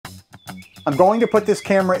I'm going to put this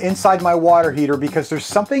camera inside my water heater because there's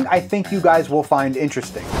something I think you guys will find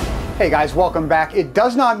interesting. Hey guys, welcome back. It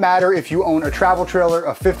does not matter if you own a travel trailer,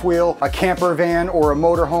 a fifth wheel, a camper van, or a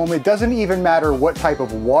motorhome. It doesn't even matter what type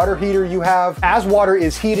of water heater you have. As water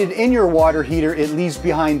is heated in your water heater, it leaves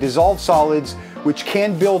behind dissolved solids, which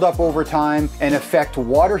can build up over time and affect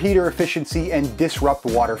water heater efficiency and disrupt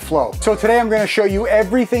water flow. So today I'm going to show you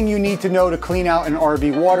everything you need to know to clean out an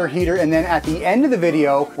RV water heater, and then at the end of the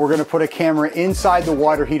video, we're going to put a camera inside the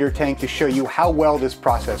water heater tank to show you how well this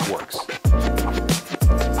process works.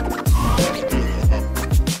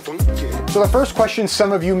 So the first question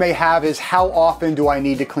some of you may have is, how often do I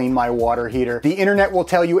need to clean my water heater? The internet will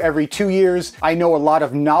tell you every 2 years. I know a lot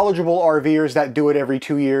of knowledgeable RVers that do it every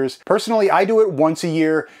 2 years. Personally, I do it once a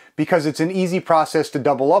year because it's an easy process to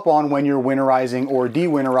double up on when you're winterizing or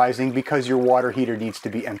de-winterizing, because your water heater needs to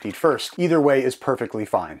be emptied first. Either way is perfectly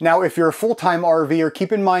fine. Now, if you're a full-time RVer,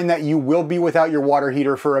 keep in mind that you will be without your water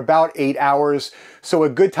heater for about 8 hours. So a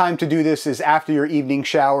good time to do this is after your evening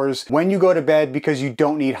showers, when you go to bed, because you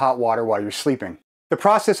don't need hot water while you're sleeping. The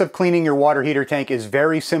process of cleaning your water heater tank is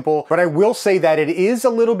very simple, but I will say that it is a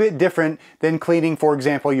little bit different than cleaning, for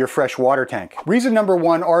example, your fresh water tank. Reason number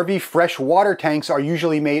one, RV fresh water tanks are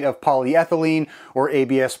usually made of polyethylene or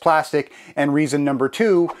ABS plastic. And reason number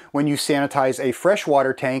two, when you sanitize a fresh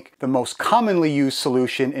water tank, the most commonly used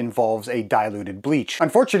solution involves a diluted bleach.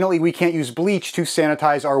 Unfortunately, we can't use bleach to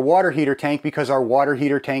sanitize our water heater tank because our water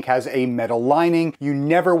heater tank has a metal lining. You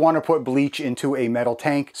never want to put bleach into a metal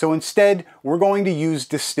tank. So instead, we're going to use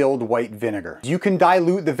distilled white vinegar. You can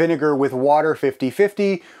dilute the vinegar with water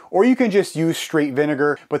 50-50, or you can just use straight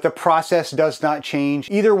vinegar, but the process does not change.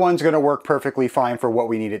 Either one's going to work perfectly fine for what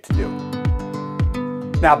we need it to do.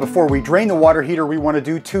 Now, before we drain the water heater, we want to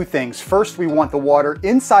do two things. First, we want the water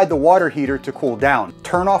inside the water heater to cool down.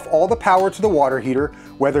 Turn off all the power to the water heater,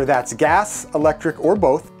 whether that's gas, electric, or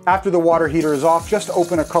both. After the water heater is off, just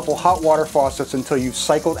open a couple hot water faucets until you've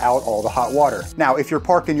cycled out all the hot water. Now, if you're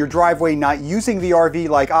parked in your driveway not using the RV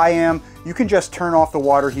like I am, you can just turn off the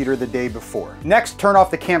water heater the day before. Next, turn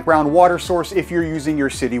off the campground water source if you're using your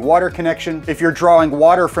city water connection. If you're drawing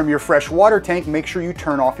water from your fresh water tank, make sure you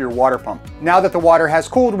turn off your water pump. Now that the water has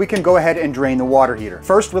cooled, we can go ahead and drain the water heater.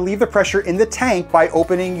 First, relieve the pressure in the tank by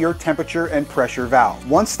opening your temperature and pressure valve.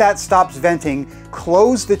 Once that stops venting,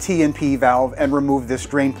 close the T&P valve and remove this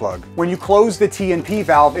drain plug. When you close the T&P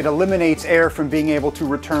valve, it eliminates air from being able to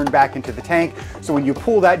return back into the tank, so when you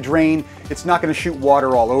pull that drain, it's not going to shoot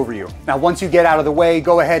water all over you. Now, once you get out of the way,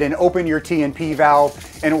 go ahead and open your T&P valve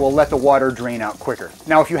and it will let the water drain out quicker.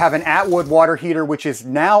 Now, if you have an Atwood water heater, which is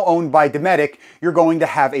now owned by Dometic, you're going to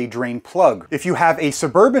have a drain plug. If you have a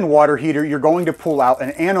Suburban water heater, you're going to pull out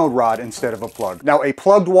an anode rod instead of a plug. Now, a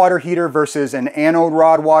plugged water heater versus an anode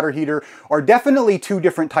rod water heater are definitely two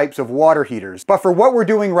different types of water heaters. But for what we're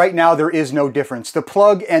doing right now, there is no difference. The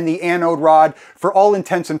plug and the anode rod, for all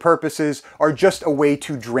intents and purposes, are just a way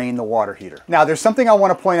to drain the water heater. Now, there's something I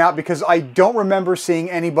want to point out because I don't remember seeing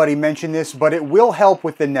anybody mention this, but it will help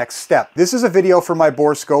with the next step. This is a video for my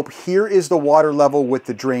bore scope. Here is the water level with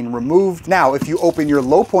the drain removed. Now, if you open your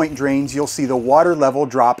low point drains, you'll see the water level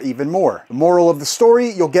drop even more. The moral of the story,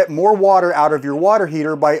 you'll get more water out of your water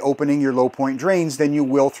heater by opening your low point drains than you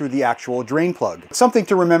will through the actual drain plug. Something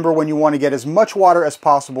to remember when you want to get as much water as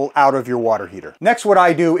possible out of your water heater. Next, what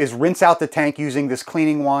I do is rinse out the tank using this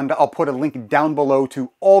cleaning wand. I'll put a link down below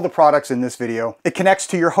to all the products in this video. It connects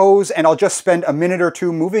to your hose, and I'll just spend a minute or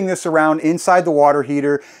two moving this around inside the water heater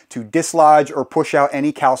to dislodge or push out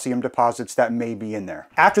any calcium deposits that may be in there.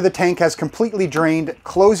 After the tank has completely drained,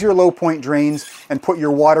 close your low point drains and put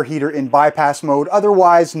your water heater in bypass mode,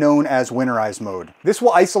 otherwise known as winterize mode. This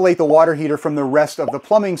will isolate the water heater from the rest of the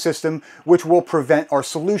plumbing system, which will prevent our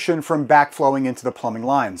solution from backflowing into the plumbing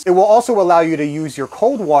lines. It will also allow you to use your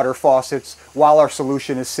cold water faucets while our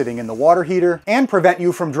solution is sitting in the water heater, and prevent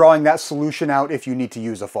you from drawing that solution out if you need to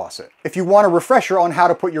use a faucet. If you want a refresher on how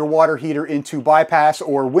to put your water heater into bypass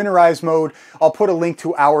or winterize mode, I'll put a link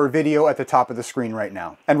to our video at the top of the screen right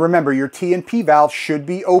now. And remember, your T&P valve should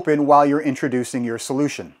be open while you're introducing your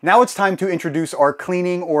solution. Now it's time to introduce our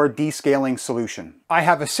cleaning or descaling solution. I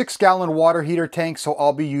have a 6-gallon water heater tank, so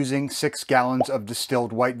I'll be using 6 gallons of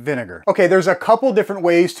distilled white vinegar. Okay, there's a couple different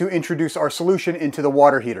ways to introduce our solution into the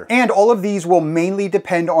water heater, and all of these will mainly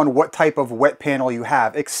depend on what type of wet panel you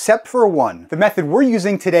have, except for one. The method we're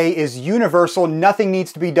using today is universal. Nothing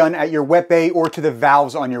needs to be done at your wet bay or to the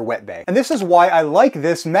valves on your wet bay. And this is why I like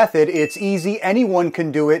this method. It's easy, anyone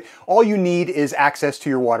can do it. All you need is access to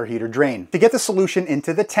your water heater drain. To get the solution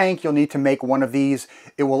into the tank, you'll need to make one of these.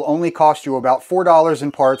 It will only cost you about $4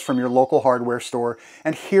 in parts from your local hardware store,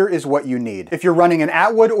 and here is what you need. need. If you're running an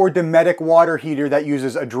Atwood or Dometic water heater that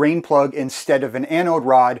uses a drain plug instead of an anode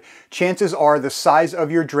rod, chances are the size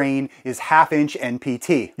of your drain is 1/2 inch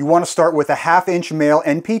NPT. You want to start with a 1/2 inch male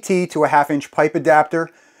NPT to a 1/2 inch pipe adapter.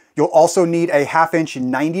 You'll also need a 1/2 inch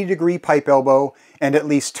 90-degree pipe elbow and at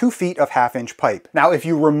least 2 feet of 1/2 inch pipe. Now, if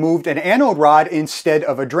you removed an anode rod instead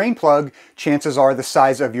of a drain plug, chances are the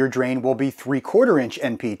size of your drain will be 3/4 inch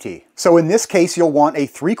NPT. So in this case, you'll want a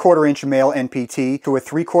 3/4 inch male NPT to a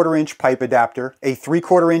 3/4 inch pipe adapter, a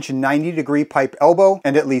 3/4 inch 90-degree pipe elbow,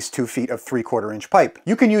 and at least 2 feet of 3/4 inch pipe.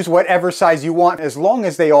 You can use whatever size you want as long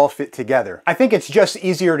as they all fit together. I think it's just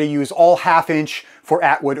easier to use all 1/2 inch for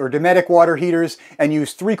Atwood or Dometic water heaters and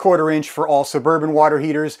use 3/4 inch for all suburban water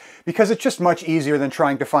heaters because it's just much easier than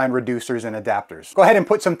trying to find reducers and adapters. Go ahead and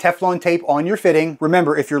put some Teflon tape on your fitting.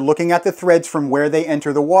 Remember, if you're looking at the threads from where they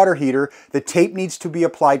enter the water heater, the tape needs to be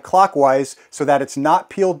applied clockwise so that it's not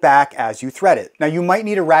peeled back as you thread it. Now, you might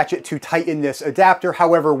need a ratchet to tighten this adapter.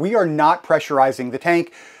 However, we are not pressurizing the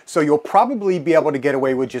tank, so you'll probably be able to get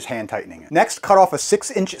away with just hand tightening it. Next, cut off a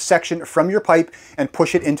 6-inch section from your pipe and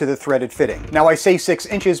push it into the threaded fitting. Now, I say 6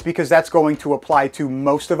 inches because that's going to apply to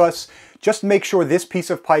most of us. Just make sure this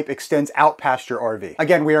piece of pipe extends out past your RV.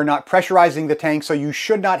 Again, we are not pressurizing the tank, so you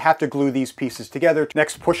should not have to glue these pieces together.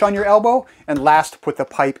 Next, push on your elbow, and last, put the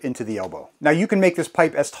pipe into the elbow. Now, you can make this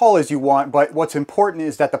pipe as tall as you want, but what's important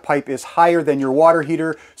is that the pipe is higher than your water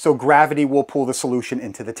heater, so gravity will pull the solution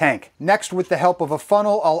into the tank. Next, with the help of a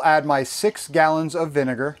funnel, I'll add my 6 gallons of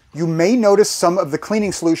vinegar. You may notice some of the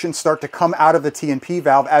cleaning solution start to come out of the T&P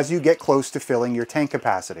valve as you get close to filling your tank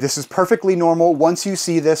capacity. This is perfectly normal. Once you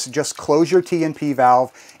see this, just close your T&P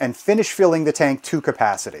valve and finish filling the tank to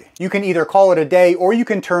capacity. You can either call it a day or you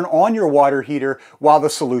can turn on your water heater while the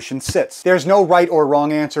solution sits. There's no right or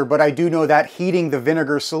wrong answer, but I do know that heating the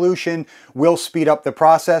vinegar solution will speed up the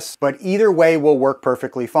process, but either way will work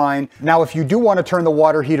perfectly fine. Now, if you do want to turn the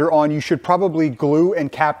water heater on, you should probably glue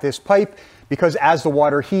and cap this pipe, because as the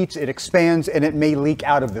water heats, it expands and it may leak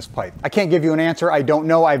out of this pipe. I can't give you an answer, I don't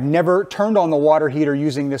know. I've never turned on the water heater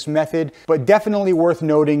using this method, but definitely worth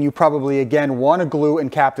noting, you probably again want to glue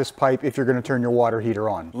and cap this pipe if you're going to turn your water heater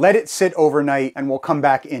on. Let it sit overnight and we'll come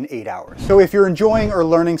back in 8 hours. So if you're enjoying or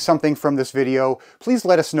learning something from this video, please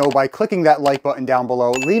let us know by clicking that like button down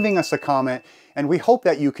below, leaving us a comment, and we hope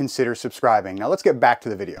that you consider subscribing. Now let's get back to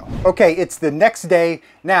the video. Okay, it's the next day.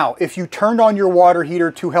 Now, if you turned on your water heater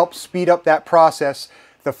to help speed up that process,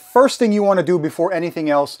 the first thing you want to do before anything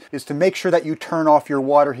else is to make sure that you turn off your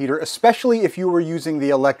water heater, especially if you were using the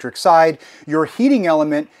electric side. Your heating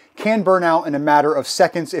element can burn out in a matter of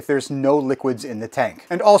seconds if there's no liquids in the tank.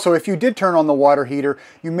 And also, if you did turn on the water heater,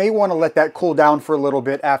 you may want to let that cool down for a little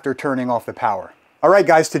bit after turning off the power. All right,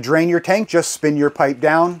 guys, to drain your tank, just spin your pipe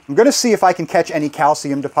down. I'm gonna see if I can catch any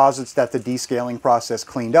calcium deposits that the descaling process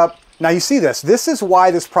cleaned up. Now you see this. This is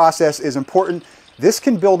why this process is important. This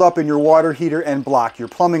can build up in your water heater and block your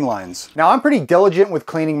plumbing lines. Now, I'm pretty diligent with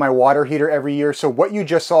cleaning my water heater every year, so what you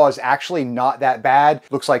just saw is actually not that bad.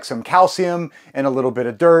 Looks like some calcium and a little bit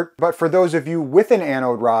of dirt. But for those of you with an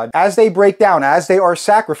anode rod, as they break down, as they are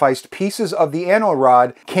sacrificed, pieces of the anode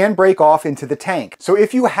rod can break off into the tank. So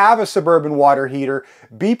if you have a suburban water heater,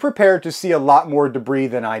 be prepared to see a lot more debris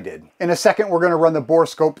than I did. In a second, we're gonna run the bore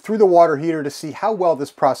scope through the water heater to see how well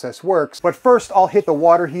this process works. But first, I'll hit the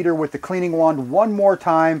water heater with the cleaning wand one more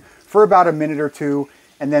time for about a minute or two.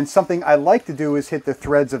 And then something I like to do is hit the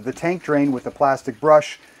threads of the tank drain with a plastic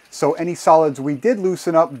brush, so any solids we did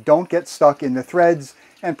loosen up don't get stuck in the threads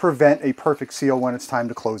and prevent a perfect seal when it's time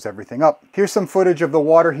to close everything up. Here's some footage of the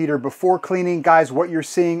water heater before cleaning. Guys, what you're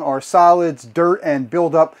seeing are solids, dirt, and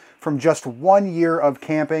buildup from just 1 year of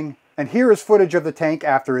camping. And here is footage of the tank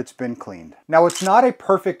after it's been cleaned. Now, it's not a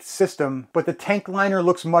perfect system, but the tank liner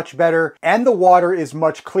looks much better and the water is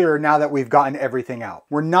much clearer now that we've gotten everything out.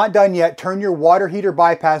 We're not done yet. Turn your water heater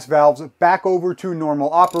bypass valves back over to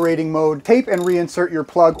normal operating mode. Tape and reinsert your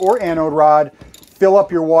plug or anode rod. Fill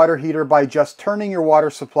up your water heater by just turning your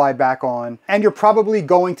water supply back on. And you're probably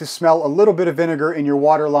going to smell a little bit of vinegar in your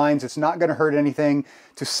water lines. It's not gonna hurt anything.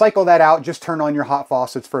 To cycle that out, just turn on your hot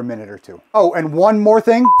faucets for a minute or two. Oh, and one more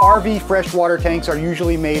thing. RV freshwater tanks are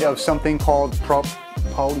usually made of something called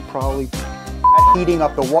heating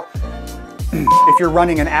up the water. If you're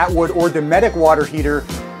running an Atwood or Dometic water heater,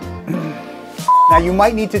 now you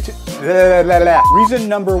might need to, reason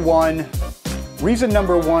number one,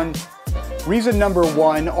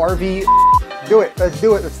 RV, do it, let's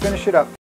do it, let's finish it up.